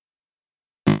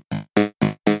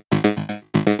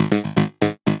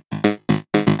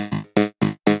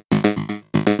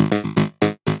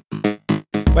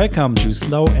Welcome to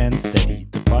Slow and Steady,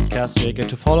 the podcast where you get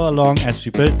to follow along as we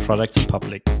build products in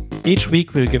public. Each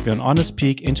week, we'll give you an honest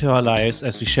peek into our lives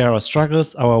as we share our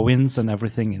struggles, our wins, and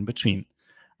everything in between.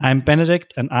 I'm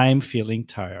Benedict, and I'm feeling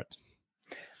tired.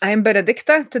 I'm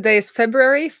Benedicta. Today is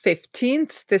February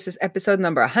 15th. This is episode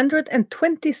number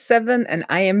 127, and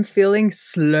I am feeling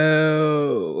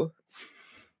slow.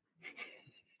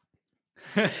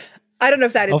 I don't know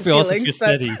if that is Hope a you also feeling, feel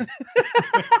but steady.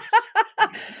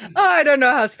 I don't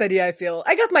know how steady I feel.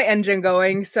 I got my engine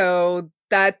going, so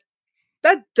that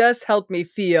does help me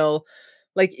feel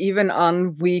like even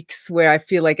on weeks where I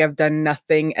feel like I've done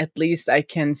nothing, at least I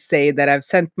can say that I've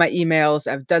sent my emails,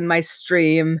 I've done my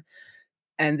stream,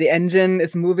 and the engine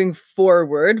is moving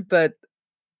forward, but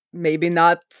maybe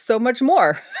not so much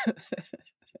more.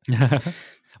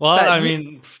 Well, But I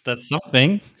mean, that's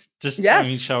something. Just, Yes. I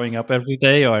mean, showing up every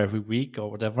day or every week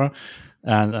or whatever,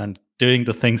 and doing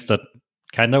the things that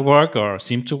kind of work or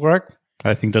seem to work.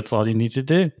 I think that's all you need to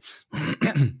do.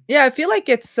 Yeah, I feel like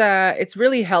it's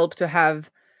really helped to have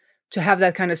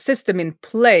that kind of system in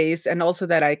place, and also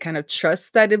that I kind of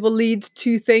trust that it will lead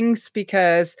to things,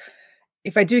 because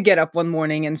if I do get up one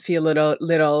morning and feel a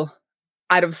little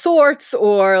out of sorts,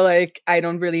 or like I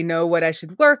don't really know what I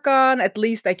should work on, at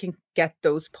least I can get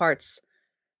those parts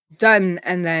done.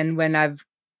 And then when I've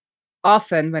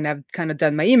kind of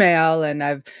done my email and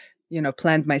I've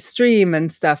planned my stream and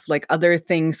stuff, like other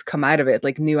things come out of it,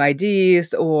 like new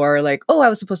ideas, or like, oh, I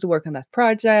was supposed to work on that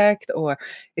project, or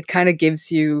it kind of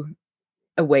gives you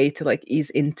a way to like ease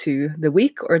into the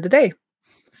week or the day.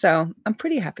 So I'm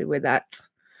pretty happy with that.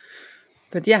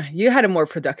 But yeah, you had a more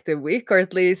productive week, or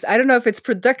at least I don't know if it's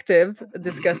productive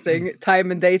discussing time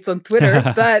and dates on Twitter,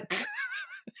 but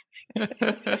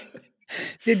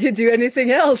did you do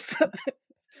anything else?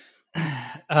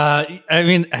 I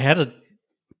mean,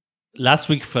 last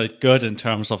week felt good in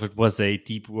terms of it was a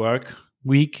deep work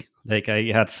week. Like I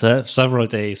had several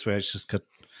days where I just could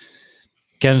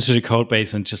get into the code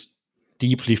base and just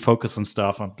deeply focus on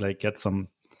stuff and like get some.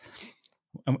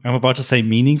 I'm about to say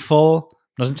meaningful.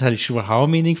 Not entirely sure how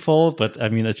meaningful, but I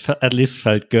mean, it at least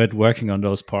felt good working on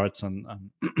those parts and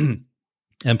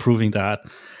improving that.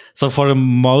 So for the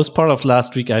most part of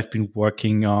last week, I've been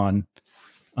working on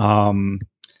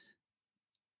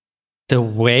the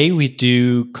way we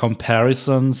do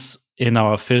comparisons in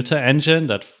our filter engine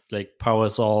that like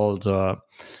powers all the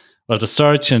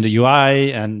search and the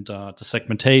UI and the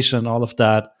segmentation, all of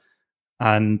that.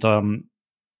 And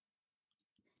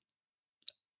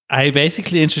I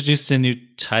basically introduced a new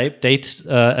type,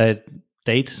 a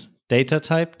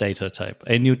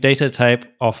new data type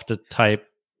of the type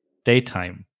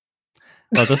daytime.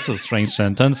 Well, this is a strange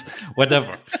sentence.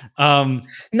 Whatever.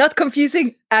 Not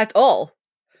confusing at all.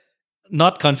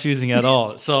 Not confusing at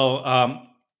all. So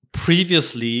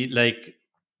previously, like,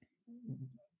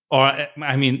 or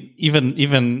I mean,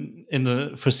 even in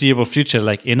the foreseeable future,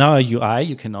 like in our UI,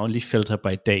 you can only filter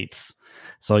by dates.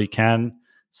 So you can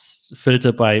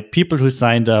filter by people who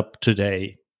signed up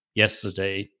today,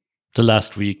 yesterday, the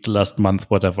last week, the last month,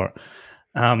 whatever.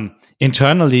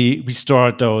 Internally, we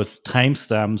store those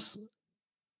timestamps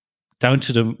down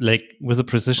to the, like, with a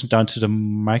precision down to the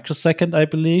microsecond, I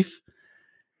believe.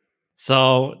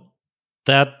 So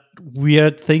that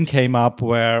weird thing came up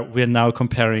where we're now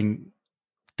comparing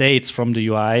dates from the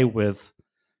UI with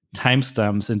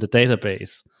timestamps in the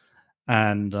database.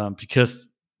 And because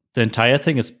the entire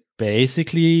thing is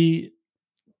basically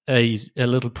a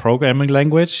little programming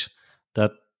language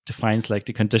that defines like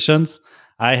the conditions,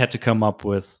 I had to come up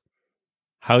with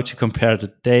how to compare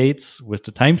the dates with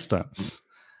the timestamps.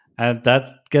 And that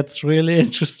gets really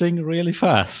interesting really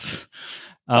fast.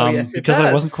 Yes, because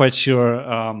I wasn't quite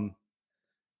sure,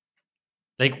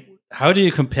 like, how do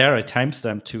you compare a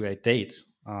timestamp to a date?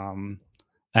 And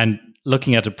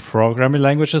looking at the programming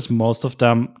languages, most of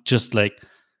them just like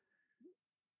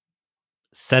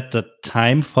set the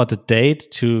time for the date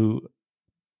to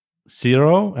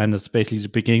 0, and it's basically the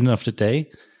beginning of the day.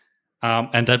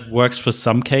 And that works for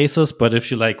some cases, but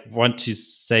if you like want to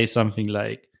say something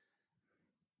like,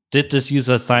 did this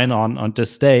user sign on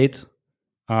this date?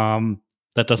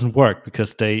 That doesn't work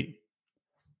because they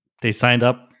signed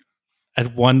up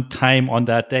at one time on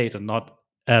that date and not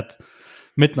at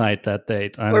midnight that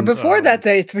date. And, or before that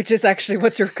date, which is actually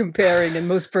what you're comparing in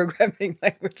most programming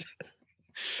languages.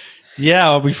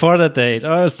 Yeah, or before that date,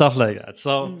 or stuff like that.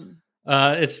 So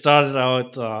it started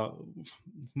out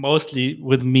mostly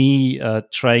with me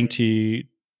trying to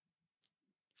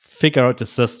figure out the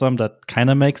system that kind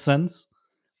of makes sense.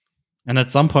 And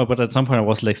at some point I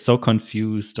was like so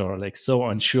confused or like so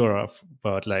unsure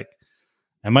about like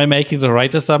am I making the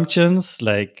right assumptions?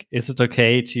 Like, is it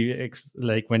okay to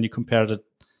like when you compare the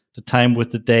time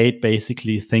with the date,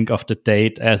 basically think of the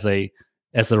date as a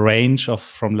range of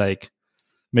from like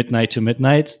midnight to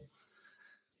midnight?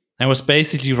 I was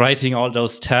basically writing all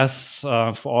those tests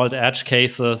for all the edge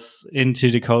cases into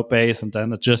the code base and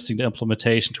then adjusting the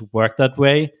implementation to work that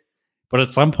way. But at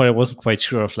some point, I wasn't quite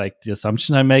sure if like the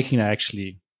assumption I'm making are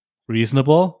actually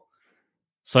reasonable.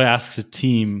 So I asked the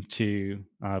team to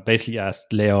basically ask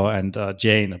Leo and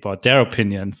Jane about their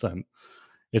opinions, and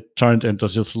it turned into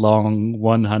just long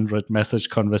 100 message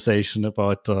conversation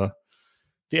about the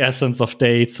essence of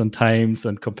dates and times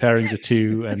and comparing the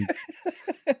two and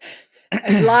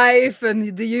and life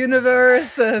and the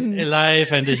universe and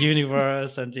life and the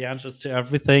universe and the answers to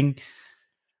everything.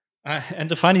 And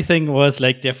the funny thing was,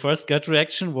 like, their first gut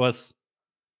reaction was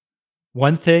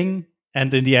one thing,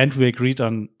 and in the end we agreed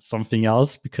on something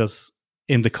else, because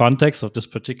in the context of this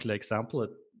particular example,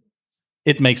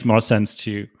 it makes more sense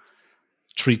to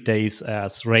treat days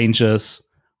as ranges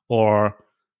or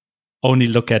only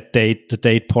look at the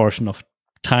date portion of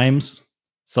times.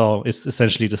 So it's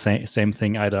essentially the same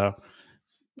thing, either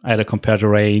compare the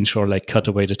range or like cut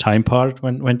away the time part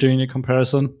when doing a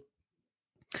comparison.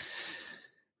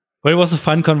 But it was a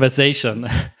fun conversation.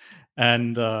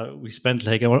 And we spent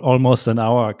like almost an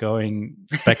hour going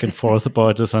back and forth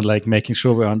about this and like making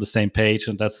sure we're on the same page.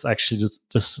 And that's actually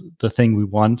the thing we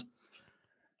want.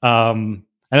 And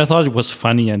I thought it was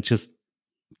funny, and just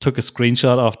took a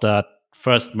screenshot of that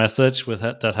first message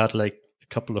that had like a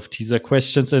couple of teaser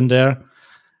questions in there.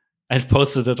 I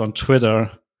posted it on Twitter,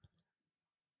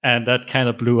 and that kind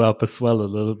of blew up as well a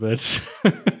little bit.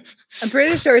 I'm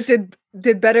pretty sure it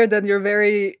did better than your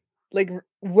very like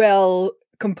well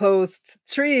composed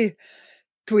tree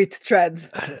tweet thread.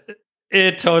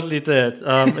 It totally did.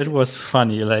 It was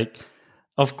funny. Like,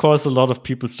 of course, a lot of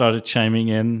people started chiming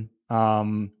in,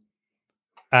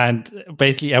 and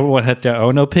basically everyone had their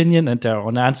own opinion and their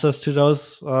own answers to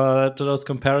those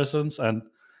comparisons. And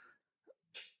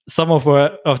some of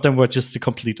them were just the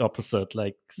complete opposite.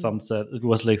 Like, some said it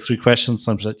was like 3 questions.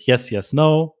 Some said yes, yes,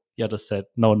 no. The other said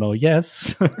no, no,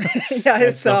 yes. Yeah, I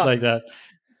saw stuff like that.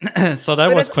 So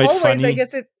that was quite always, funny. I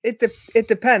guess it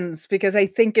depends, because I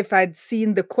think if I'd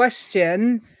seen the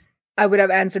question, I would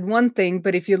have answered one thing,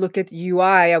 but if you look at UI,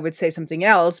 I would say something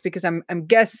else, because I'm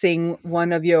guessing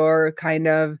one of your kind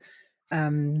of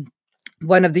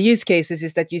one of the use cases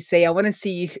is that you say, I want to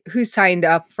see who signed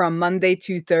up from Monday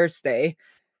to Thursday.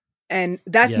 And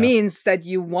that means that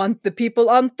you want the people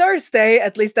on Thursday.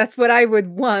 At least that's what I would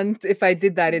want if I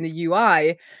did that in the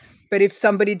UI. But if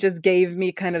somebody just gave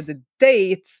me kind of the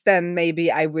dates, then maybe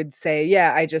I would say,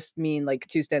 yeah, I just mean like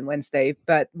Tuesday and Wednesday.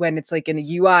 But when it's like in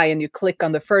a UI and you click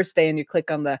on the first day and you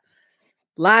click on the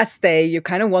last day, you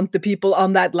kind of want the people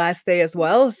on that last day as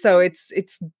well. So it's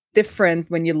different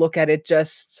when you look at it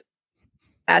just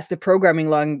as the programming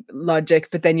logic,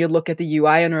 but then you look at the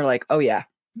UI and are like, oh yeah,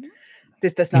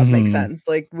 this does not make sense.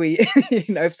 Like, we,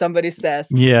 if somebody says,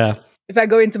 if I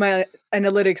go into my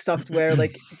analytics software,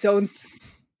 like, don't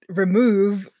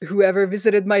remove whoever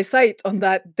visited my site on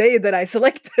that day that I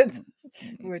selected,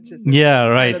 which is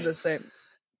right, kind of the same.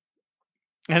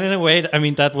 And in a way, I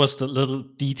mean, that was the little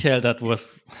detail that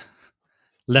was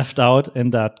left out in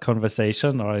that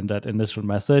conversation or in that initial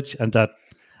message, and that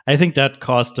I think that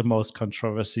caused the most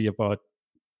controversy about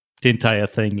the entire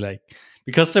thing. Like,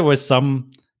 because there was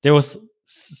some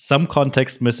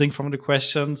context missing from the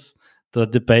questions, the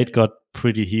debate got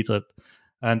pretty heated.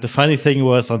 And the funny thing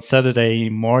was, on Saturday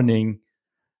morning,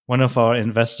 one of our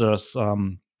investors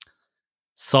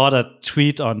saw that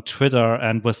tweet on Twitter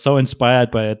and was so inspired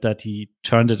by it that he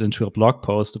turned it into a blog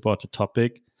post about the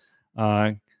topic.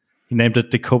 He named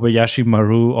it the Kobayashi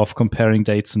Maru of comparing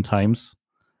dates and times.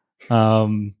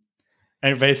 And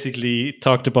basically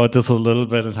talked about this a little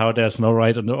bit and how there's no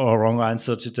right or wrong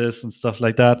answer to this and stuff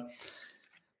like that.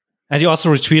 And he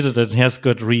also retweeted it. He has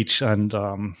good reach, and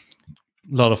a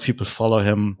lot of people follow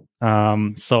him.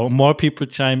 So more people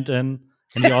chimed in,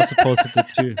 and he also posted it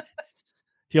too.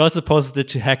 He also posted it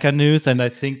to Hacker News, and I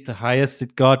think the highest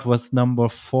it got was number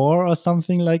 4 or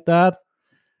something like that.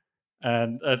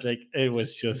 And like, it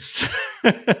was just.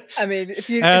 I mean, if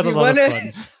you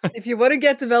want to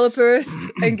get developers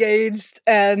engaged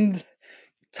and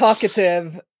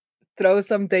talkative, throw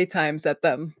some daytimes at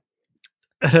them.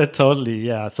 Totally,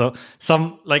 yeah. So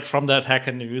some, like, from that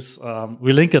Hacker News,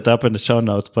 we link it up in the show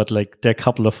notes, but like there are a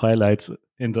couple of highlights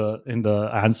in the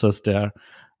answers there.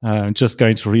 I'm just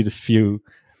going to read a few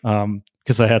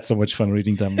because I had so much fun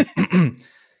reading them.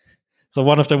 So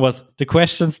one of them was, the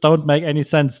questions don't make any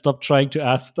sense. Stop trying to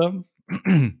ask them.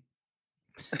 The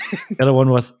other one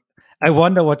was, I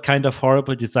wonder what kind of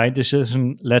horrible design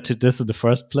decision led to this in the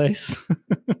first place.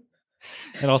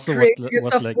 And also what Creating a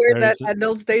was like software very that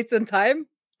handles dates and time.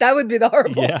 That would be the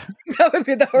horrible. yeah. That would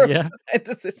be the horrible Yeah. design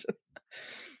decision.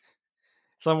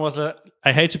 Some was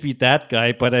I hate to be that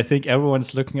guy, but I think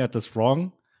everyone's looking at this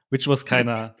wrong, which was kind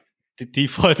of the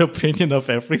default opinion of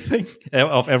everything,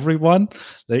 of everyone.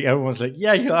 Like everyone's like,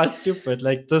 yeah, you are stupid.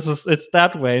 Like it's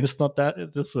that way, and it's not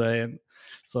that this way. And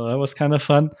so that was kind of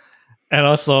fun. And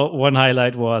also one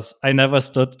highlight was I never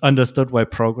understood why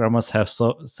programmers have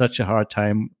such a hard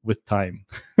time with time.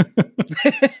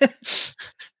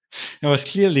 It was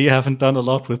clearly you haven't done a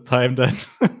lot with time then.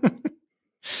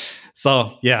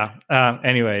 So yeah.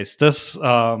 Anyways, this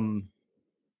was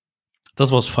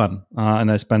fun,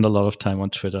 and I spent a lot of time on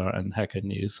Twitter and Hacker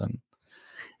News, and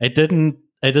I didn't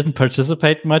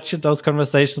participate much in those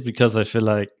conversations because I feel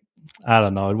like I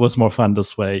don't know, it was more fun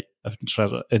this way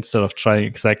instead of trying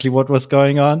exactly what was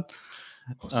going on.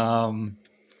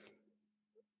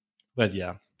 But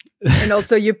yeah. And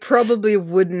also, you probably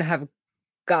wouldn't have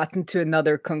gotten to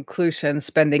another conclusion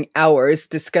spending hours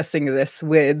discussing this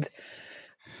with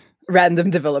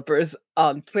random developers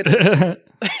on Twitter.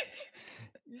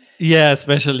 Yeah,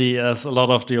 especially as a lot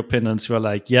of the opinions were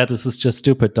like, yeah, this is just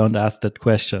stupid. Don't ask that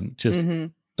question. Just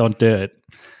don't do it.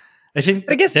 I think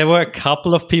there were a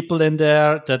couple of people in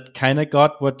there that kind of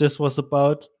got what this was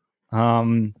about,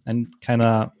 and kind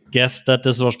of guessed that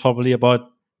this was probably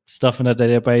about stuff in a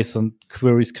database and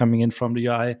queries coming in from the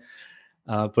UI.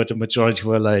 But the majority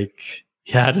were like,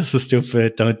 yeah, this is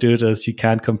stupid. Don't do this. You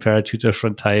can't compare two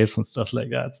different types and stuff like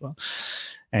that. So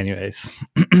anyways.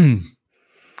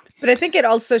 But I think it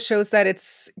also shows that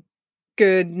it's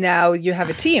good now you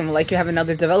have a team, like you have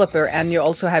another developer and you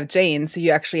also have Jane. So you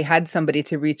actually had somebody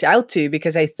to reach out to,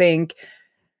 because I think,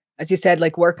 as you said,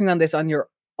 like working on this on your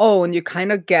own, you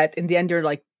kind of get, in the end, you're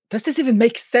like, does this even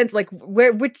make sense? Like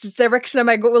which direction am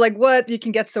I going? Like what? You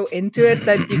can get so into it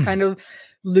that you kind of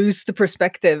lose the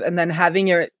perspective. And then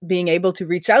being able to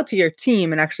reach out to your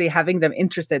team and actually having them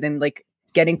interested in like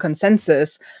getting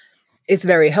consensus is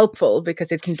very helpful,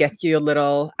 because it can get you a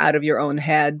little out of your own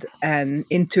head and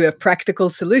into a practical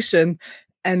solution,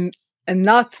 and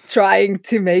not trying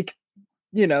to make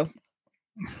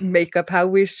up how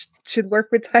we should work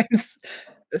with times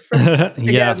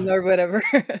again or whatever.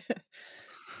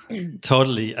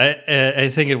 Totally.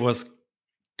 I think it was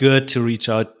good to reach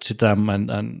out to them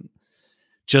and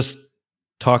just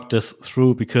talk this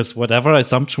through, because whatever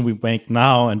assumption we make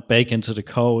now and bake into the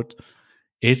code,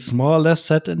 it's more or less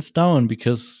set in stone,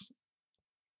 because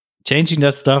changing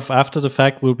that stuff after the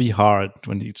fact will be hard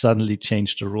when you suddenly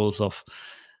change the rules of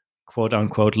quote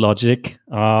unquote logic.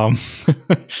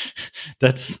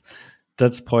 That's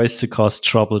poised to cause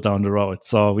trouble down the road.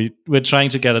 So we're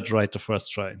trying to get it right the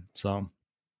first try. So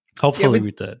hopefully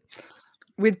we did.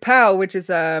 With POW, which is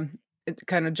a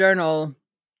kind of journal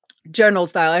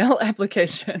style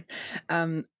application,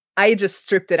 I just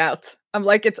stripped it out. I'm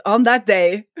like, it's on that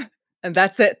day and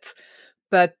that's it.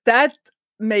 But that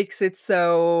makes it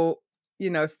so,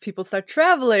 if people start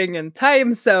traveling and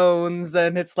time zones,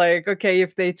 and it's like, okay,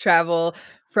 if I travel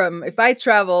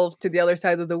to the other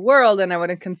side of the world and I want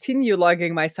to continue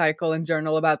logging my cycle and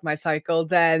journal about my cycle,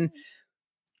 then,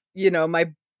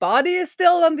 my body is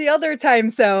still on the other time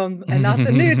zone and not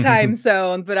the new time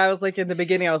zone. But I was like, in the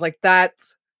beginning, I was like, that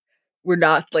we're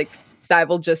not like, that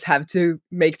will just have to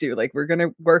make do. Like, we're going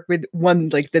to work with one,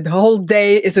 like the whole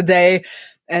day is a day.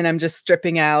 And I'm just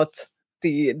stripping out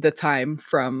the time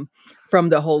from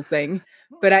the whole thing.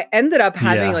 But I ended up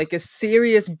having like a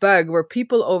serious bug where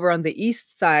people over on the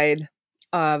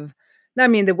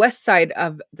the west side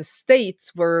of the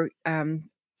States were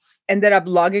ended up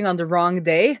logging on the wrong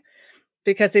day,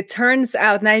 because it turns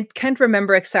out, and I can't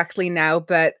remember exactly now,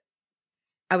 but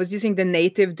I was using the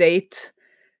native date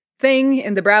thing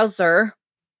in the browser,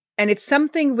 and it's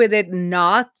something with it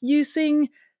not using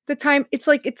the time. It's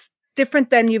like, it's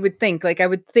different than you would think. Like, I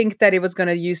would think that it was going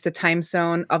to use the time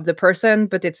zone of the person,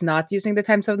 but it's not using the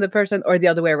time zone of the person, or the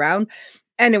other way around.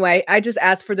 Anyway, I just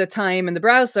asked for the time in the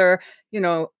browser,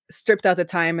 stripped out the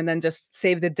time and then just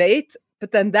saved the date.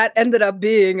 But then that ended up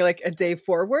being like a day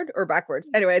forward or backwards.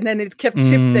 Anyway, and then it kept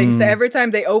shifting. So every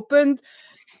time they opened,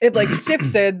 it like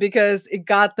shifted because it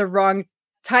got the wrong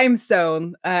time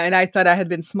zone. And I thought I had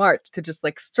been smart to just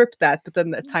like strip that. But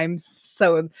then the time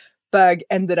zone bug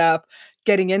ended up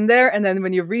getting in there. And then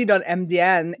when you read on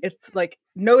MDN, it's like,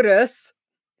 notice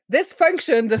this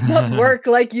function does not work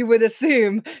like you would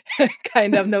assume,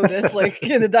 kind of notice, like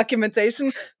in the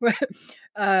documentation.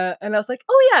 And I was like,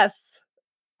 oh yes,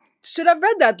 should have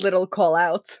read that little call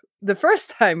out the first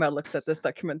time I looked at this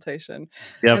documentation.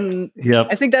 Yep. And Yep.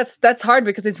 I think that's hard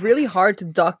because it's really hard to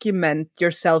document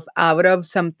yourself out of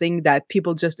something that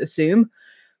people just assume.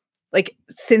 Like,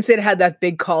 since it had that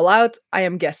big call out, I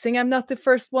am guessing I'm not the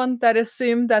first one that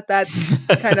assumed that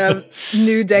kind of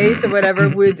new date or whatever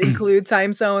would include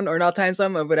time zone or not time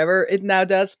zone or whatever it now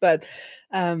does. But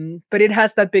it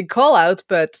has that big call out.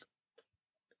 But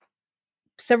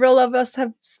several of us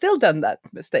have still done that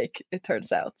mistake, it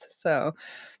turns out. So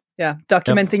yeah,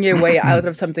 documenting your way out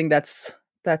of something that's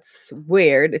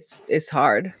weird, it's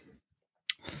hard.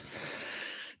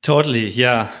 Totally,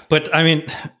 yeah. But I mean,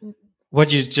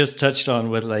 what you just touched on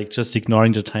with like just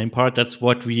ignoring the time part, that's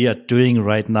what we are doing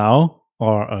right now,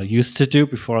 or used to do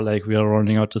before like we are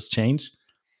rolling out this change.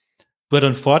 But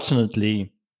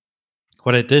unfortunately,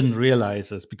 what I didn't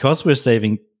realize is because we're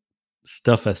saving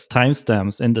stuff as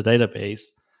timestamps in the database,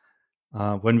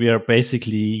 when we are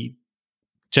basically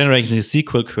generating a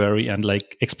SQL query and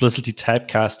like explicitly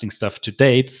typecasting stuff to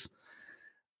dates,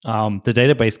 the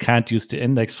database can't use the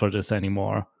index for this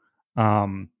anymore,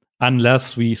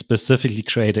 unless we specifically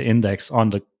create an index on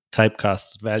the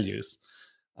typecast values.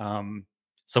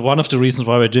 So one of the reasons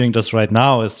why we're doing this right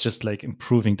now is just like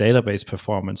improving database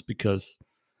performance, because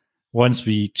once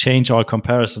we change our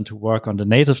comparison to work on the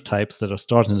native types that are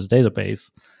stored in the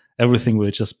database, everything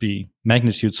will just be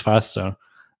magnitudes faster.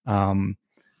 I'm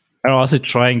also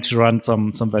trying to run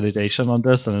some validation on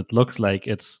this, and it looks like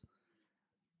it's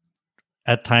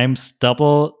at times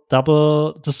double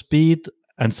the speed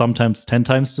and sometimes 10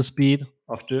 times the speed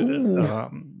of the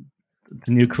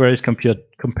new queries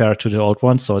compared to the old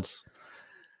ones. So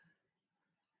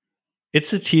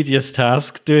it's a tedious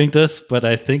task doing this, but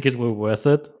I think it will worth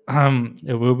it.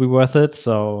 It will be worth it.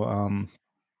 So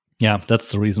yeah,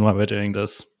 that's the reason why we're doing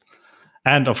this.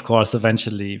 And of course,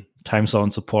 eventually time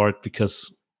zone support,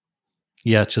 because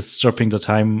yeah, just stripping the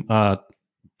time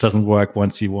doesn't work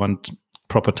once you want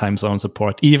proper time zone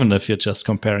support, even if you're just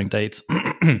comparing dates.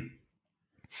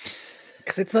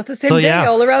 Because it's not the same day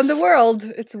all around the world.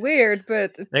 It's weird,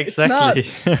 but exactly.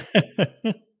 It's not.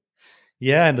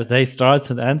 Yeah, and the day starts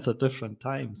and ends at different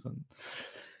times,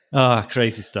 and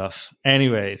crazy stuff.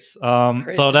 Anyways,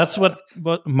 so that's what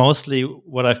mostly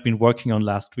what I've been working on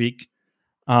last week.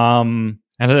 And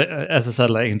as I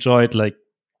said, I enjoyed like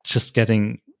just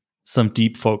getting some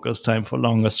deep focus time for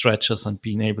longer stretches and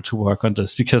being able to work on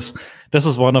this, because this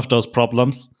is one of those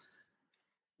problems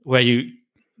where you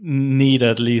need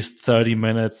at least 30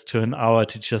 minutes to an hour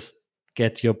to just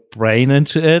get your brain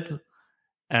into it.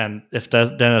 And if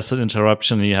there's an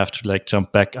interruption, you have to like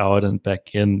jump back out and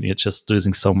back in. You're just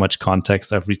losing so much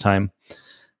context every time.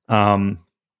 So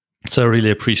I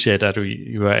really appreciate that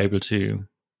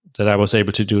that I was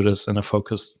able to do this in a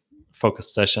focus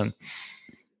session.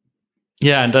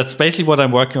 Yeah, and that's basically what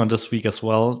I'm working on this week as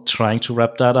well, trying to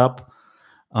wrap that up.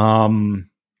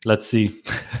 Let's see.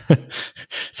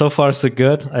 So far, so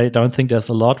good. I don't think there's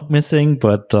a lot missing,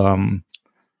 but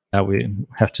yeah, we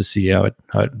have to see how it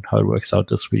works out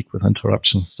this week with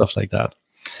interruptions, stuff like that.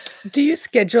 Do you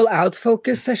schedule out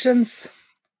focus sessions,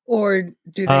 or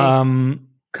do they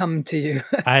come to you?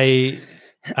 I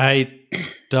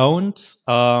don't.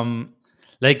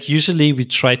 Like usually we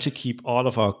try to keep all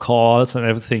of our calls and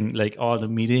everything, like all the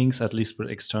meetings, at least with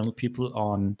external people,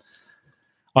 on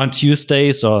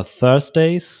Tuesdays or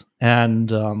Thursdays.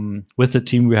 And with the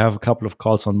team, we have a couple of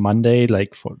calls on Monday,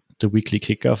 like for the weekly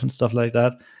kickoff and stuff like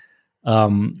that.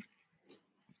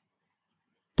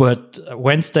 But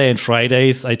Wednesday and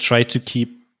Fridays, I try to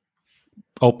keep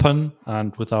open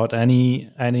and without any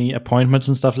appointments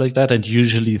and stuff like that. And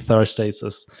usually Thursdays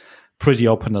is pretty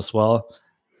open as well.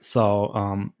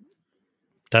 So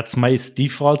that's my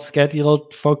default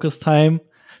scheduled focus time.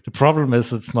 The problem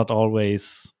is it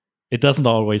doesn't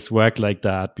always work like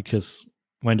that, because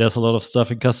when there's a lot of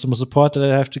stuff in customer support that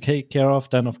I have to take care of,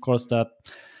 then of course that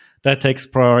takes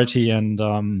priority, and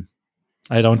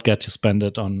I don't get to spend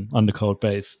it on the code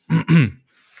base.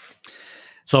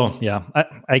 So yeah,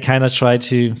 I kind of try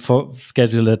to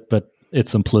schedule it, but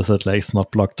it's implicit, like it's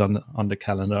not blocked on the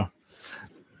calendar.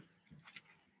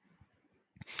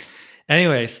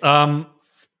 Anyways,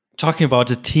 talking about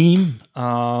the team,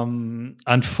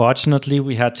 unfortunately,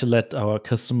 we had to let our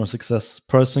customer success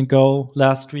person go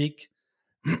last week,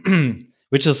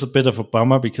 which is a bit of a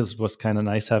bummer, because it was kind of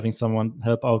nice having someone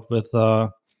help out with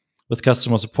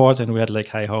customer support, and we had like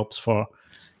high hopes for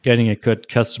getting a good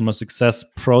customer success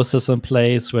process in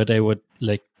place where they would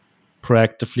like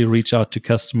proactively reach out to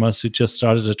customers who just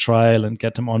started a trial and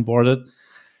get them onboarded.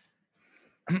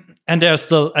 And they're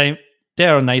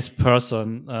a nice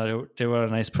person. They were a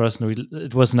nice person.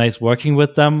 It was nice working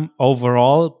with them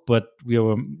overall, but we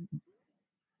were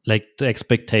like the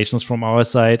expectations from our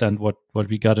side and what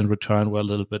we got in return were a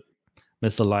little bit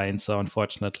misaligned. So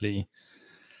unfortunately,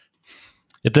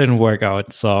 it didn't work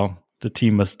out. So the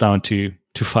team is down to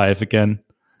 5 again.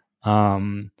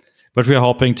 But we're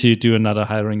hoping to do another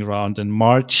hiring round in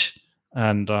March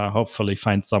and hopefully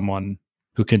find someone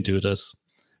who can do this.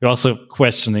 We're also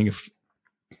questioning if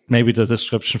maybe the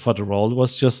description for the role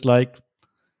was just like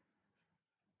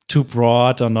too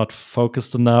broad or not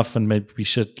focused enough, and maybe we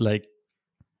should like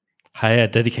hire a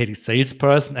dedicated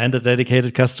salesperson and a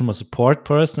dedicated customer support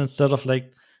person instead of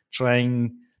like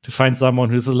trying to find someone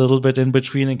who's a little bit in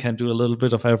between and can do a little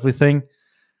bit of everything.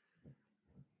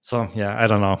 So yeah, I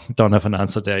don't know. Don't have an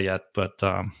answer there yet, but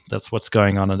that's what's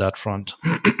going on that front.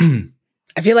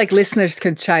 I feel like listeners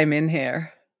can chime in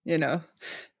here,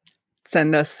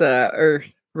 send us or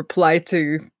reply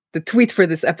to the tweet for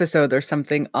this episode or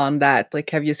something on that. Like,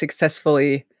 have you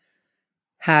successfully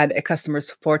had a customer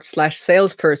support /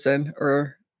 salesperson,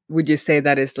 or would you say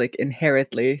that is like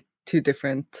inherently two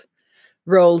different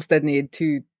roles that need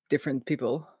two different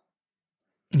people?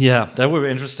 Yeah, that would be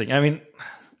interesting. I mean,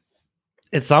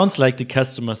 it sounds like the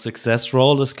customer success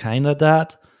role is kind of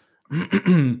that,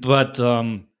 but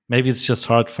maybe it's just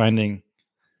hard finding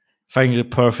the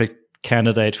perfect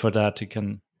candidate for that who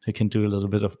can do a little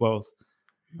bit of both.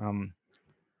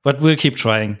 But we'll keep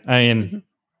trying. I mean,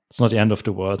 it's not the end of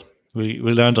the world. We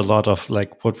learned a lot of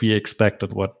like what we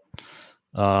expected, what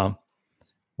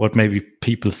maybe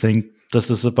people think this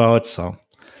is about. So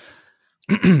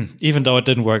even though it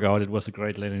didn't work out, it was a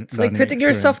great learning. It's like putting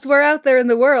your software out there in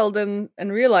the world and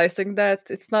realizing that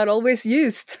it's not always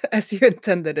used as you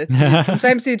intended it to.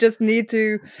 Sometimes you just need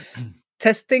to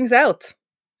test things out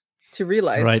to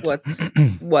realize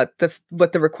what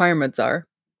the requirements are.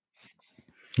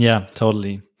 Yeah,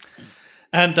 totally.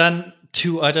 And then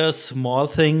 2 other small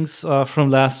things from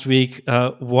last week.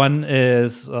 One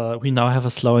is we now have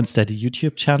a Slow and Steady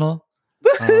YouTube channel.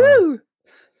 Woohoo!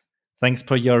 Thanks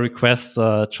for your request.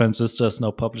 Transistor is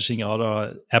now publishing all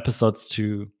our episodes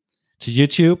to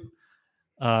YouTube.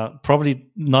 Probably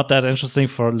not that interesting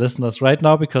for listeners right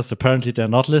now because apparently they're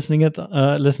not listening to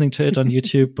it on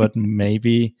YouTube. But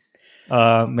maybe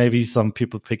some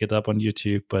people pick it up on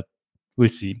YouTube. But we'll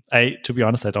see. To be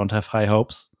honest, I don't have high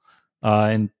hopes.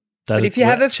 But if you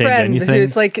have a friend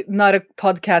who's like not a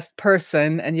podcast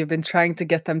person and you've been trying to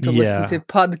get them to listen to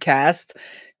podcast,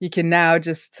 you can now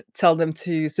just tell them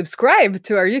to subscribe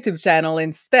to our YouTube channel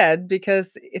instead,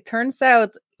 because it turns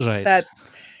out that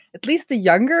at least the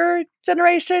younger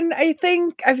generation, I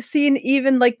think I've seen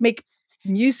even like make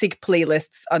music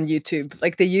playlists on YouTube.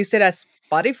 Like they use it as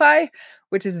Spotify,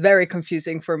 which is very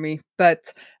confusing for me.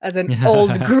 But as an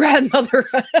old grandmother,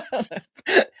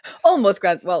 almost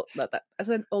well, not that, as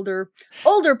an older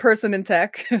person in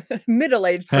tech,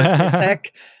 middle-aged person in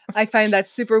tech, I find that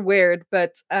super weird.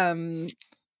 But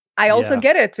I also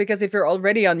get it, because if you're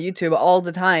already on YouTube all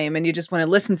the time and you just want to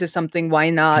listen to something, why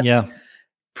not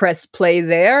press play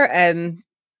there? And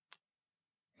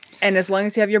as long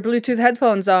as you have your Bluetooth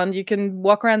headphones on, you can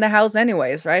walk around the house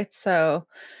anyways, right? So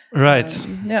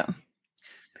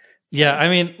yeah, I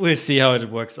mean, we'll see how it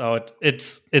works out.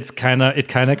 It kind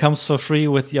of comes for free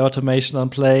with the automation on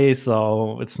Play,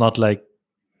 so it's not like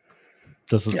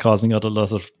this is causing out a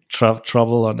lot of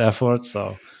trouble and effort.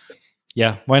 So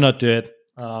yeah, why not do it?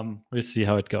 We'll see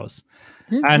how it goes.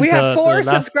 And we have 4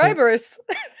 subscribers.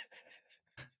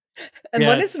 And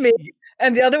one is me,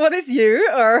 and the other one is you,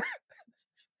 or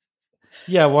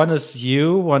yeah, one is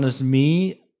you, one is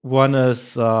me, one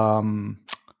is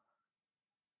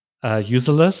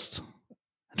user list.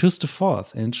 Who's the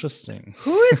 4th? Interesting.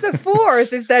 Who is the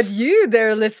 4th? Is that you,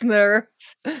 dear listener?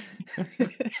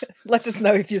 Let us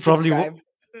know if you subscribe. Probably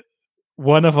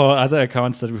one of our other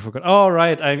accounts that we forgot. Oh,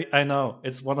 right. I know.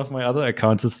 It's one of my other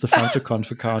accounts. It's the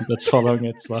FantoConf account that's following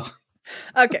it. So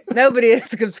okay, nobody has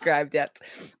subscribed yet.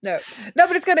 No,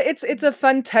 but it's a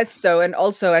fun test though, and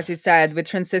also, as you said, with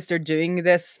Transistor doing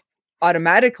this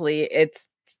automatically, it's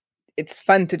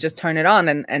fun to just turn it on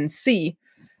and see.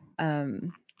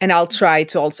 And I'll try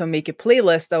to also make a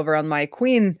playlist over on my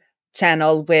Queen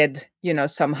channel with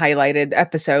some highlighted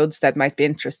episodes that might be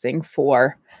interesting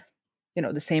for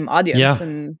the same audience,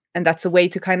 and that's a way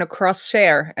to kind of cross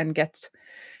share and get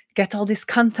all this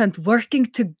content working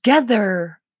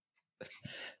together.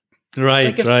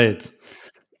 Right.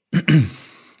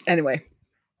 Anyway,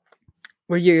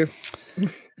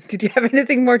 did you have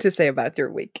anything more to say about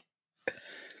your week?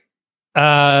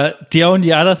 The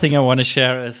only other thing I want to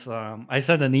share is I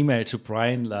sent an email to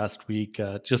Brian last week,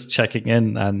 just checking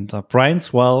in, and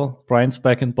Brian's well. Brian's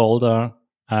back in Boulder,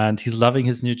 and he's loving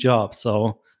his new job.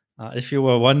 So if you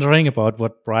were wondering about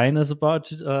what Brian is about,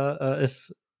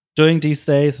 is doing these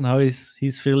days and how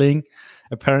he's feeling.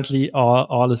 Apparently,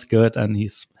 all is good, and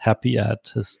he's happy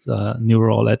at his new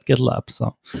role at GitLab.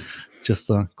 So, just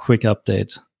a quick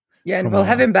update. Yeah, and we'll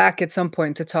have him back at some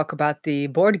point to talk about the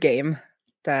board game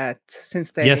that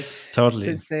since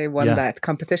they won that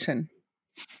competition.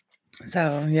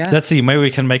 So yeah, let's see. Maybe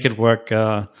we can make it work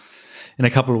in a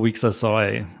couple of weeks or so.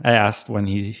 I asked when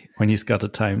he's got the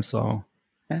time, so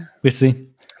we'll see.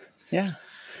 Yeah,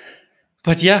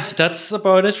 but yeah, that's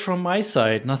about it from my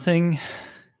side. Nothing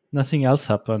else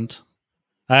happened.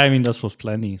 I mean, this was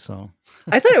plenty. So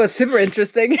I thought it was super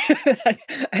interesting.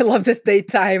 I love this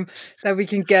daytime that we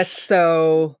can get.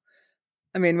 So,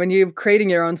 I mean, when you're creating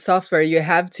your own software, you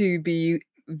have to be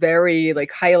very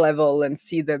like high level and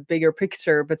see the bigger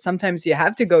picture. But sometimes you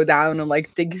have to go down and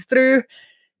like dig through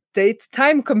date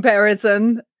time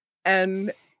comparison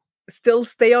and still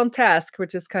stay on task,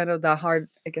 which is kind of the hard,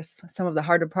 I guess, some of the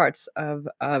harder parts of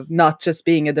not just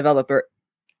being a developer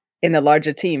in a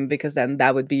larger team, because then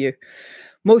that would be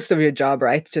most of your job,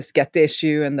 right? Just get the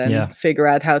issue and then figure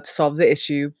out how to solve the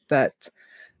issue. But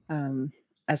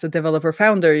as a developer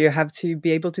founder, you have to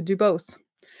be able to do both.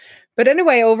 But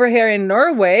anyway, over here in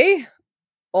Norway,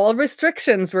 all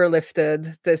restrictions were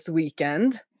lifted this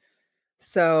weekend.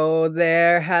 So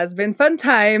there has been fun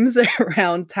times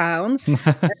around town.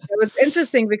 It was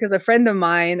interesting because a friend of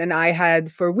mine and I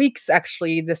had for weeks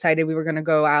actually decided we were going to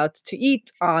go out to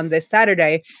eat on this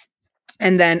Saturday.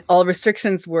 And then all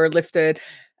restrictions were lifted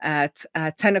at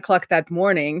 10 o'clock that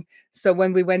morning. So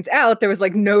when we went out, there was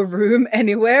like no room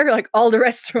anywhere. Like all the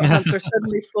restaurants are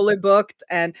suddenly fully booked.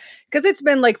 And because it's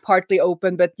been like partly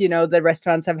open, but you know, the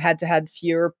restaurants have had to have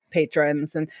fewer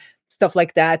patrons and stuff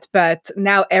like that. But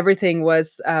now everything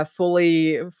was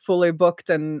fully booked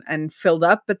and filled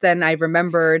up. But then I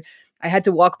remembered I had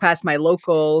to walk past my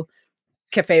local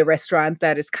cafe restaurant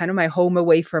that is kind of my home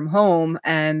away from home,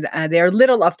 and they're a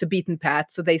little off the beaten path,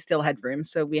 so they still had room.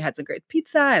 So we had some great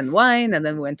pizza and wine, and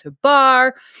then we went to a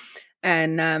bar,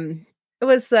 and it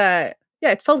was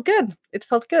it felt good.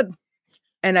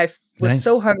 And I was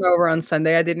so hungover on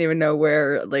Sunday, I didn't even know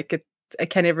where I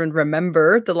can't even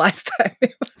remember the last time.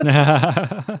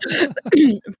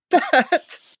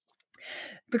 But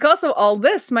because of all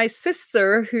this, my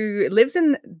sister, who lives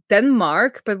in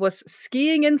Denmark but was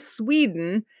skiing in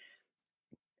Sweden,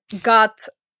 got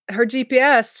her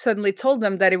GPS suddenly told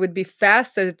them that it would be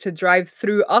faster to drive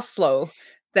through Oslo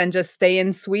than just stay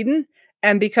in Sweden.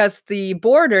 And because the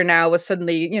border now was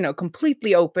suddenly,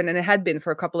 completely open, and it had been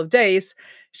for a couple of days,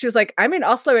 she was like, I'm in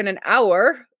Oslo in an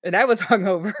hour. And I was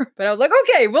hungover, but I was like,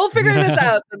 okay, we'll figure this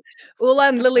out. And Ula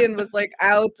and Lillian was like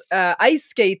out ice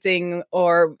skating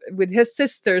or with his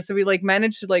sister. So we like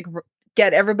managed to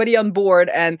get everybody on board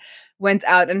and went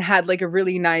out and had like a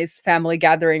really nice family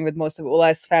gathering with most of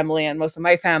Ula's family and most of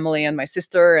my family and my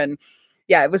sister. And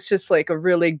yeah, it was just like a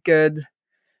really good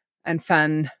and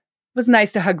fun. It was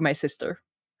nice to hug my sister.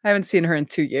 I haven't seen her in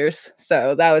 2 years,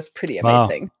 so that was pretty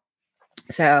amazing. Wow.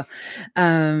 So,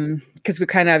 because we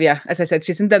kind of, as I said,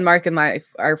 she's in Denmark and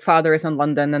our father is in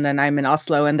London, and then I'm in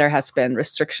Oslo, and there has been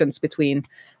restrictions between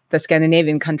the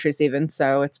Scandinavian countries even.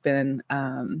 So it's been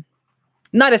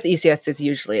not as easy as it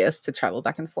usually is to travel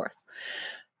back and forth.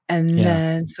 And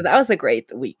then, so that was a great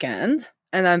weekend.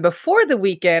 And then before the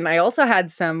weekend, I also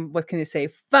had some, what can you say,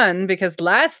 fun, because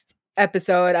last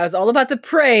episode, I was all about the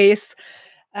praise.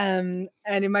 And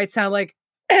it might sound like,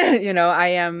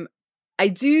 I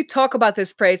do talk about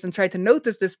this praise and try to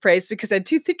notice this praise because I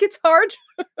do think it's hard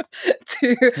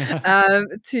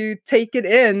to take it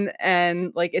in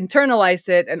and like internalize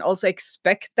it, and also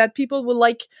expect that people will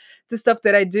like the stuff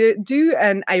that I do.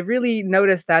 And I really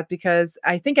noticed that because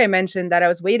I think I mentioned that I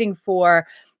was waiting for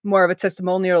more of a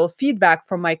testimonial feedback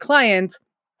from my client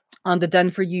on the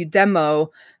Done For You demo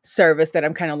service that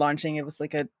I'm kind of launching. It was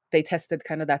like they tested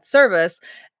kind of that service.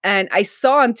 And I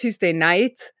saw on Tuesday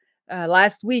night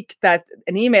last week that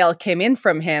an email came in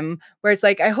from him where it's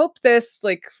like, I hope this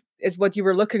is what you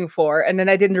were looking for. And then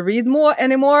I didn't read more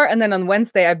anymore. And then on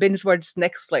Wednesday, I binge watched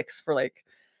Netflix for like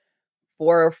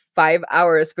 4 or 5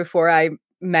 hours before I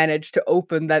managed to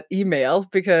open that email,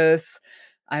 because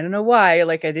I don't know why.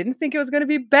 Like, I didn't think it was going to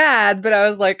be bad, but I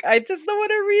was like, I just don't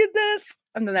want to read this.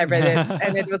 And then I read it,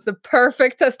 and it was the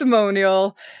perfect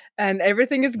testimonial, and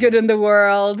everything is good in the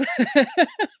world.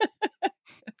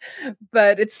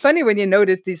 But it's funny when you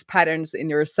notice these patterns in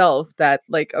yourself that,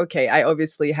 like, okay, I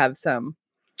obviously have some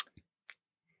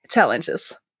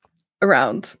challenges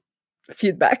around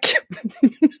feedback.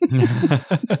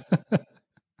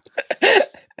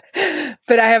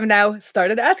 But I have now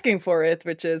started asking for it,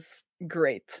 which is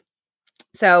great.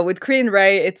 So with Korean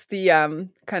Ray, it's the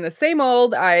kind of same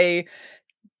old. I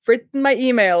written my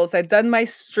emails, I'd done my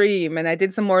stream, and I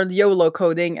did some more YOLO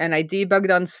coding, and I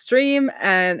debugged on stream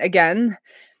and again.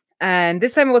 And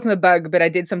this time it wasn't a bug, but I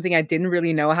did something I didn't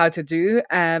really know how to do.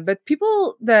 But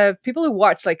the people who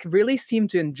watched like really seemed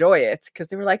to enjoy it because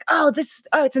they were like, "Oh,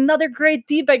 it's another great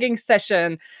debugging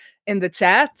session," in the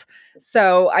chat.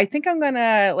 So I think I'm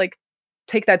gonna like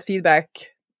take that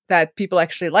feedback that people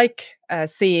actually like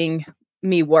seeing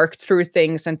me work through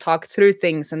things and talk through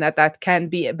things, and that can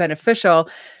be beneficial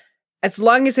as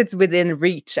long as it's within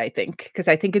reach. I think because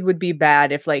I think it would be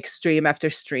bad if like stream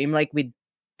after stream like we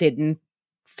didn't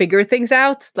figure things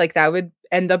out. Like that would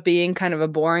end up being kind of a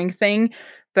boring thing.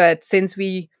 But since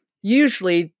we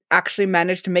usually actually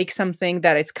manage to make something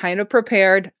that it's kind of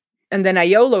prepared, and then I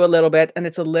YOLO a little bit and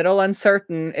it's a little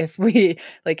uncertain if we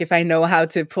like if I know how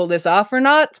to pull this off or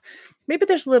not, maybe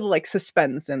there's a little like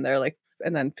suspense in there, like,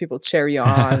 and then people cheer you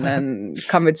on and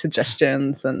come with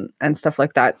suggestions and stuff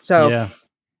like that. So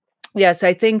yes,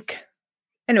 I think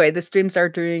anyway, the streams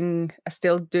are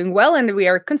still doing well, and we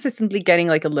are consistently getting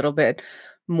like a little bit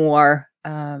more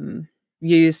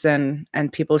views and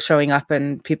people showing up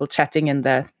and people chatting in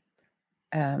the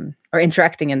or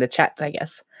interacting in the chat, I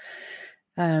guess.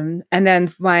 And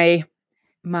then my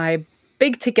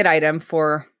big ticket item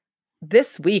for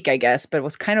this week, I guess, but it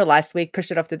was kind of last week,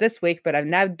 pushed it off to this week, but I've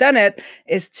now done it,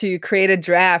 is to create a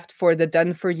draft for the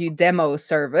Done For You demo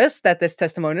service that this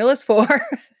testimonial is for.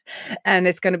 And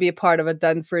it's going to be a part of a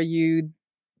Done For You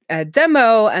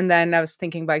demo. And then I was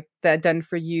thinking about the Done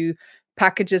For You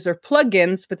packages or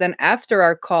plugins. But then after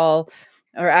our call,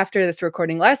 or after this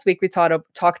recording last week, we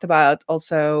talked about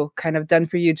also kind of Done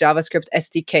For You JavaScript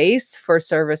SDKs for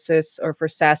services or for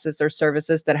SaaSes or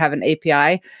services that have an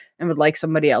API and would like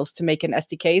somebody else to make an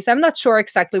SDK. So I'm not sure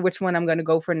exactly which one I'm going to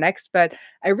go for next, but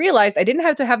I realized I didn't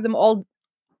have to have them all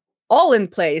in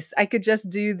place. I could just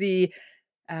do the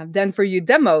Done For You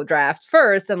demo draft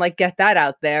first and like get that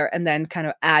out there and then kind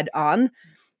of add on.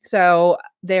 So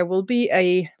there will be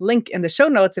a link in the show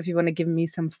notes if you want to give me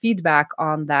some feedback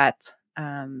on that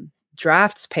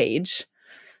drafts page,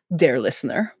 dear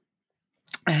listener.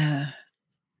 And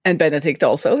Benedict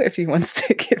also, if he wants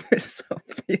to give me some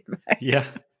feedback. Yeah,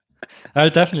 I'll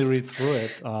definitely read through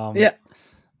it. Yeah.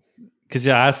 Because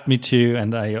you asked me to,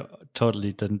 and I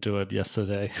totally didn't do it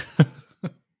yesterday.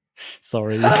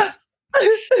 Sorry. No.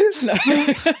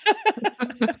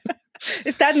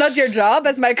 Is that not your job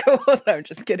as my co-host? No, I'm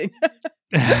just kidding.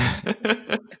 You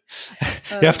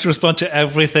have to respond to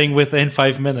everything within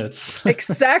 5 minutes.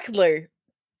 Exactly.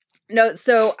 No,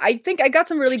 so I think I got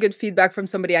some really good feedback from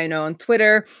somebody I know on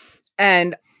Twitter,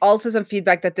 and also some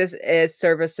feedback that this is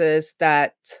services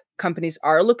that companies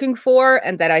are looking for,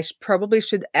 and that I probably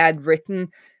should add written,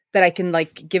 that I can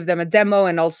like give them a demo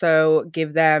and also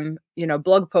give them,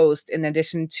 blog post in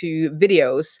addition to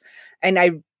videos. And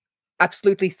I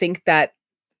absolutely think that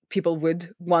people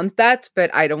would want that,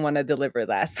 but I don't want to deliver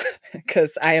that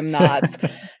because I am not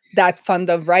that fond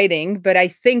of writing. But I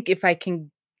think if I can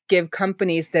give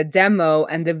companies the demo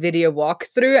and the video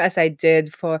walkthrough, as I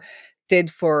did for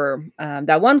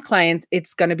that one client,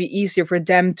 it's going to be easier for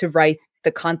them to write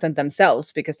the content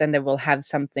themselves, because then they will have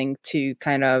something to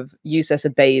kind of use as a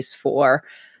base for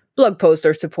blog posts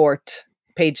or support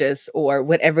pages or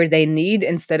whatever they need,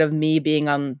 instead of me being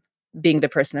the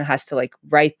person who has to like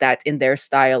write that in their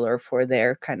style or for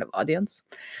their kind of audience.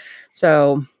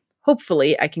 So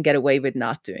hopefully I can get away with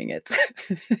not doing it.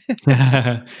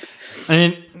 I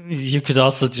mean, you could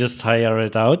also just hire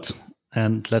it out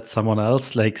and let someone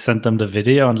else, like, send them the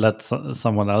video and let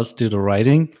someone else do the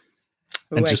writing.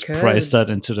 And just price that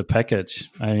into the package.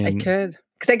 I mean, I could,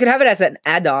 because I could have it as an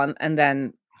add-on, and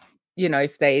then,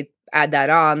 if they add that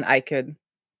on, I could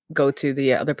go to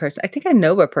the other person. I think I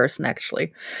know a person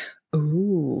actually.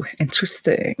 Ooh,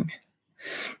 interesting.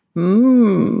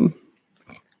 Gotta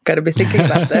be thinking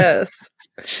about this.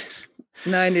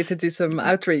 Now I need to do some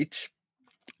outreach.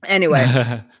 Anyway,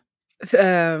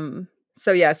 so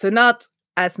not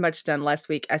as much done last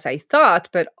week as I thought,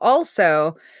 but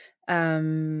also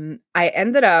I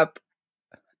ended up,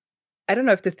 I don't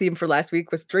know if the theme for last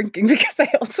week was drinking, because I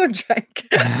also drank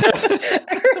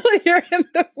earlier in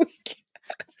the week.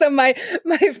 So my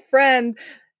friend,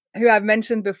 who I've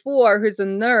mentioned before, who's a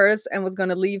nurse and was going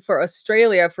to leave for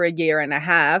Australia for 1.5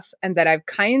 years, and that I've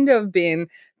kind of been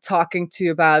talking to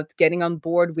about getting on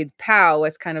board with POW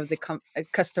as kind of the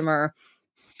customer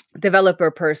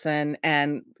developer person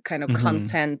and kind of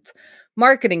content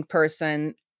marketing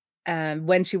person.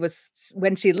 When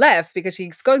she left, because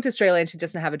she's going to Australia and she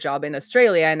doesn't have a job in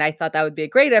Australia, and I thought that would be a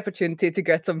great opportunity to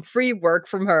get some free work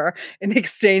from her in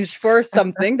exchange for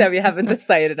something that we haven't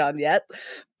decided on yet.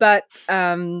 But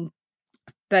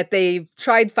but they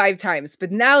tried 5 times. But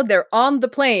now they're on the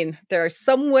plane. They're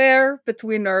somewhere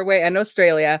between Norway and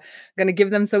Australia. I'm going to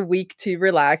give them a week to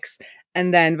relax,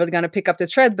 and then we're going to pick up the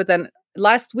thread. But then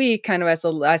last week, kind of as a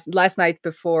last night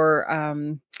before,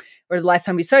 or the last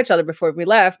time we saw each other before we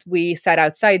left, we sat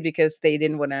outside because they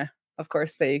didn't want to. Of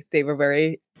course, they were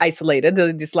very isolated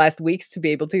these last weeks to be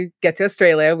able to get to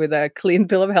Australia with a clean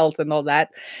bill of health and all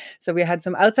that. So we had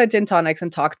some outside gin tonics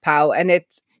and talked POW, and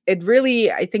it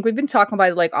really, I think we've been talking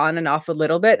about it like on and off a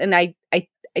little bit, and I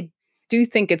do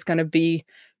think it's going to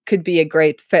could be a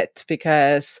great fit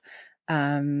because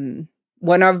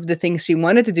one of the things she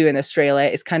wanted to do in Australia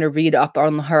is kind of read up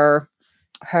on her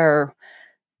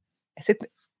is it,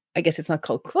 I guess it's not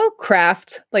called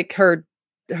craft, like her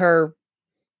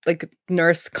like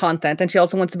nurse content, and she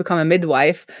also wants to become a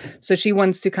midwife, so she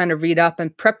wants to kind of read up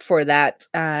and prep for that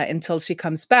until she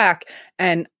comes back.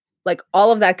 And like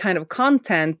all of that kind of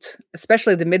content,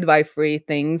 especially the midwifery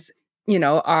things, you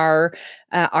know, are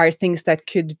things that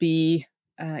could be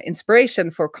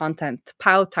inspiration for content,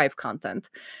 POW type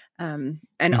content.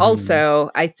 And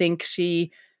also I think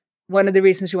one of the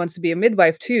reasons she wants to be a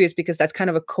midwife too is because that's kind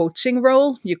of a coaching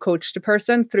role. You coach the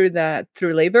person through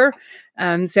labor.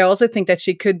 So I also think that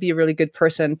she could be a really good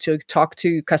person to talk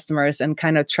to customers and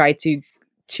kind of try to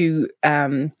do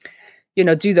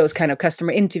those kind of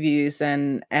customer interviews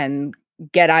and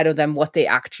get out of them what they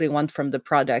actually want from the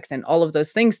product and all of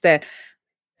those things that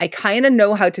I kind of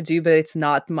know how to do, but it's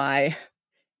not my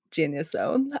genius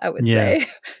zone, I would say.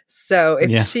 So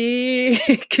if she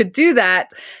could do that,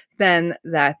 then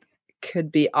that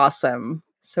could be awesome.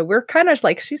 So we're kind of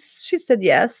like, she said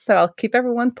yes. So I'll keep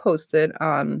everyone posted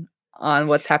on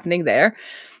what's happening there.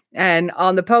 And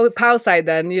on the POW side,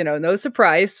 then, you know, no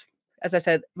surprise. As I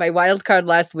said, my wild card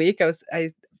last week, I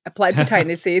applied for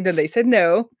Tiny Seed and they said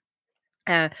no.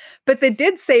 But they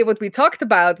did say what we talked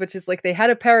about, which is like they had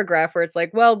a paragraph where it's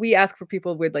like, well, we ask for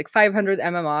people with like 500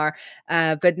 MMR,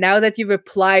 but now that you've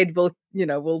applied, we'll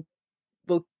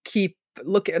keep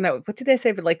looking. No, what did they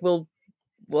say? But like we'll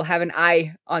have an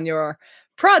eye on your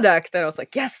product. And I was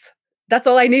like, yes, that's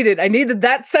all I needed. I needed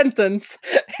that sentence,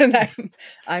 and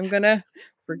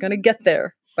we're gonna get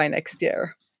there by next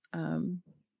year.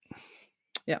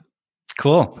 Yeah.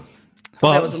 Cool.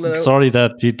 Well, sorry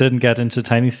that you didn't get into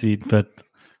Tiny Seed, but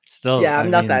still. Yeah, I'm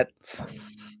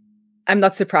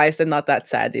not surprised and not that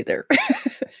sad either.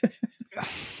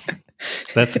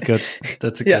 That's a good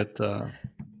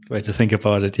way to think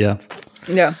about it. Yeah.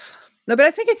 Yeah. No, but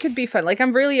I think it could be fun. Like,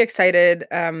 I'm really excited.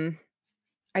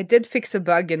 I did fix a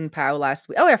bug in POW last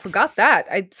week. Oh, I forgot that.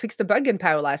 I fixed a bug in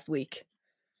POW last week.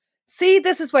 See,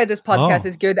 this is why this podcast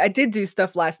is good. I did do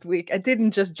stuff last week. I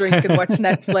didn't just drink and watch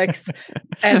Netflix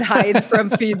and hide from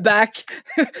feedback,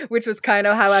 which was kind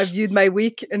of how I viewed my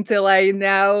week until I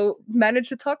now managed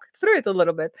to talk through it a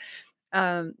little bit.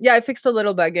 I fixed a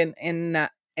little bug in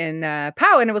POW,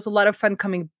 and it was a lot of fun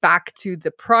coming back to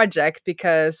the project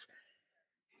because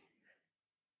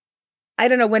I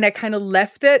don't know, when I kind of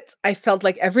left it, I felt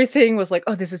like everything was like,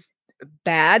 oh, this is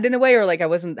bad in a way, or like I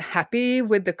wasn't happy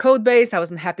with the code base, I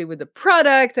wasn't happy with the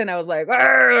product, and I was like,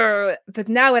 argh! But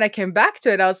now when I came back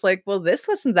to it, I was like, well, this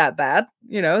wasn't that bad,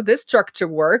 you know, this structure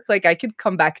worked, like I could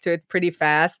come back to it pretty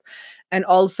fast. And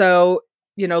also,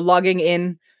 you know, logging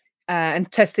in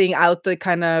and testing out the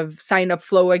kind of sign up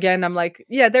flow again, I'm like,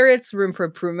 yeah, there is room for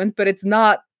improvement, but it's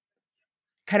not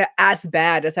kind of as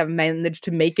bad as I've managed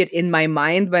to make it in my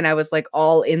mind when I was like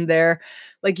all in there,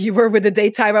 like you were with the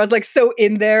daytime. I was like so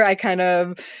in there, I kind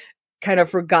of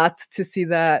forgot to see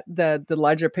the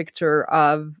larger picture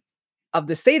of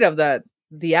the state of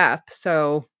the app.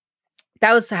 So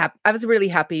that was I was really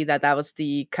happy that was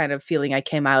the kind of feeling I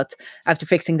came out after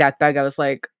fixing that bug. I was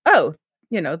like, oh,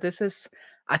 you know, this is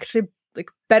actually like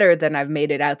better than I've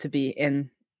made it out to be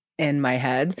in my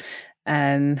head,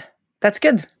 and that's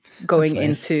good. Going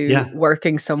into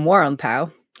working some more on POW.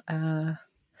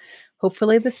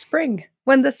 Hopefully this spring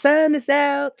when the sun is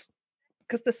out,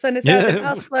 because the sun is out in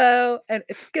Oslo and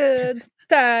it's good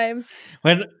times.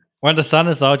 When the sun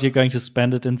is out, you're going to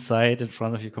spend it inside in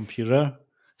front of your computer.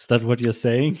 Is that what you're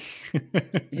saying?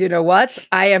 You know what?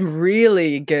 I am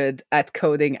really good at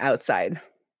coding outside.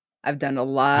 I've done a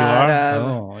lot of.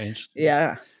 Oh, interesting.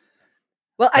 Yeah.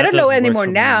 Well, I don't know anymore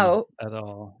now at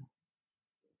all.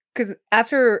 Because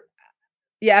after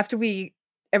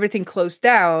everything closed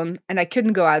down and I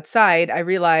couldn't go outside, I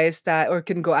realized that, or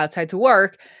couldn't go outside to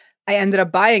work, I ended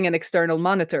up buying an external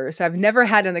monitor. So I've never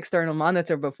had an external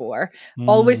monitor before.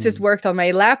 Always just worked on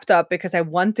my laptop because I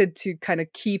wanted to kind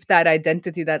of keep that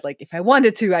identity that, like, if I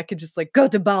wanted to, I could just like go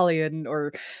to Bali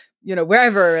or, you know,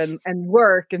 wherever and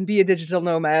work and be a digital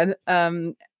nomad.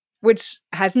 which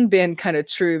hasn't been kind of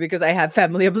true because I have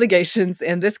family obligations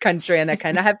in this country and I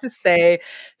kind of have to stay.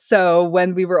 So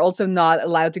when we were also not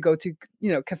allowed to go to,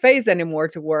 cafes anymore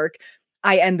to work,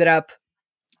 I ended up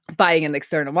buying an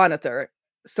external monitor.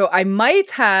 So I might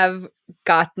have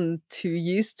gotten too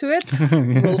used to it.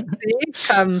 We'll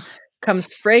see come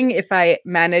spring if I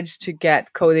manage to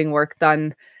get coding work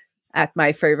done at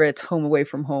my favorite home away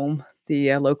from home,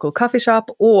 the local coffee shop,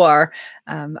 or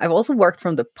I've also worked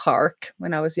from the park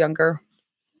when I was younger,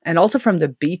 and also from the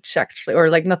beach actually, or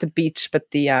like not the beach,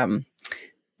 but the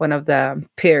one of the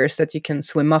piers that you can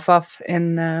swim off of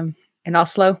in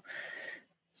Oslo.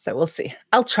 So we'll see.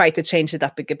 I'll try to change it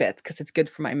up a bit because it's good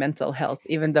for my mental health,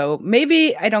 even though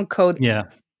maybe I don't code. Yeah.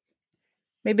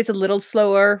 Maybe it's a little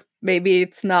slower. Maybe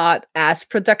it's not as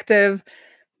productive.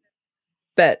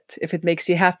 But if it makes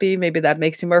you happy, maybe that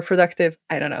makes you more productive.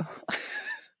 I don't know.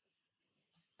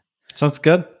 Sounds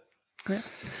good. Yeah.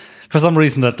 For some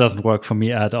reason, that doesn't work for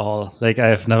me at all. Like,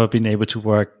 I've never been able to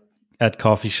work at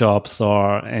coffee shops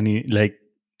or any, like,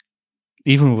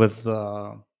 even with,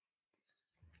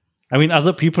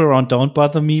 other people around don't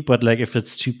bother me, but like, if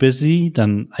it's too busy,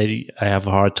 then I have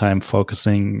a hard time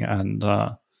focusing and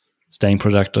staying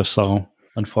productive. So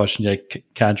unfortunately, I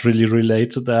can't really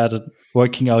relate to that.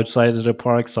 Working outside at a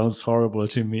park sounds horrible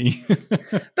to me.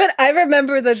 But I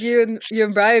remember that you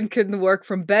and Brian couldn't work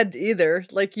from bed either.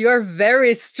 Like, you are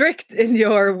very strict in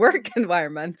your work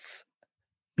environments.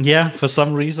 Yeah, for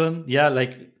some reason. Yeah,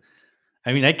 like,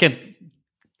 I can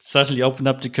certainly open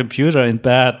up the computer in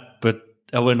bed, but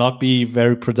I will not be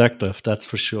very productive, that's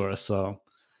for sure. So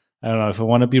I don't know, if I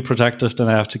want to be productive, then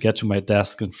I have to get to my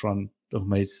desk in front of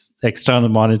my external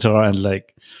monitor and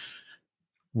like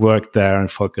work there and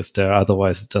focus there.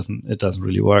 Otherwise, it doesn't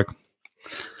really work.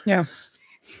 Yeah,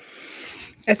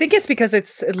 I think it's because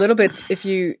it's a little bit, if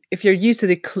you're used to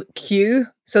the queue.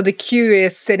 So the queue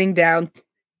is sitting down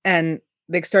and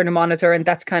the external monitor, and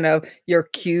that's kind of your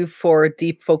cue for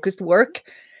deep focused work.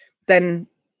 Then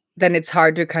it's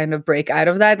hard to kind of break out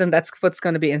of that, and that's what's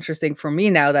going to be interesting for me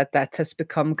now that has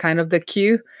become kind of the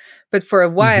cue. But for a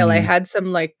while, I had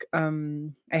some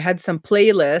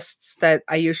playlists that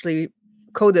I usually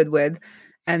coded with,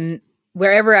 and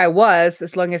wherever I was,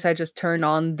 as long as I just turn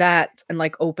on that and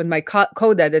like open my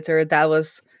code editor, that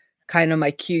was kind of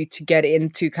my cue to get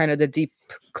into kind of the deep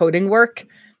coding work.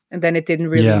 And then it didn't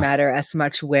really matter as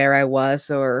much where I was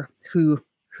or who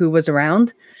was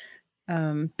around.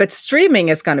 But streaming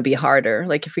is going to be harder.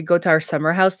 Like, if we go to our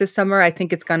summer house this summer, I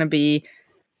think I'll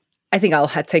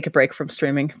take a break from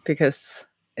streaming because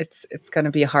it's going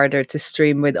to be harder to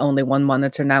stream with only one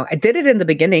monitor now. I did it in the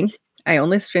beginning. I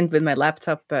only streamed with my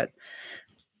laptop, but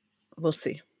we'll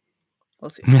see.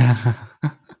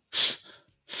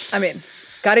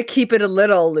 Got to keep it a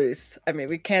little loose.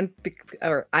 We can't be,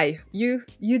 or you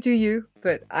do you,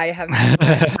 but I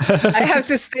have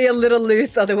to stay a little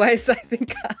loose. Otherwise, I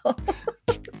think I'll.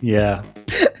 Yeah.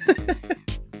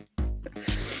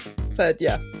 But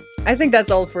yeah, I think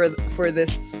that's all for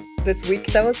this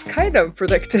week. That was kind of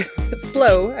productive.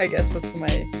 Slow, I guess, was my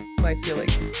feeling.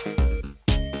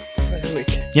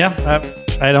 Yeah,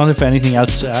 I don't have anything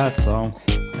else to add, so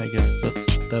I guess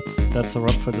that's a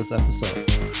wrap for this episode.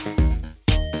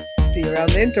 See you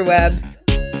around the interwebs.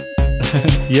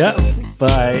 Yeah,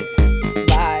 bye.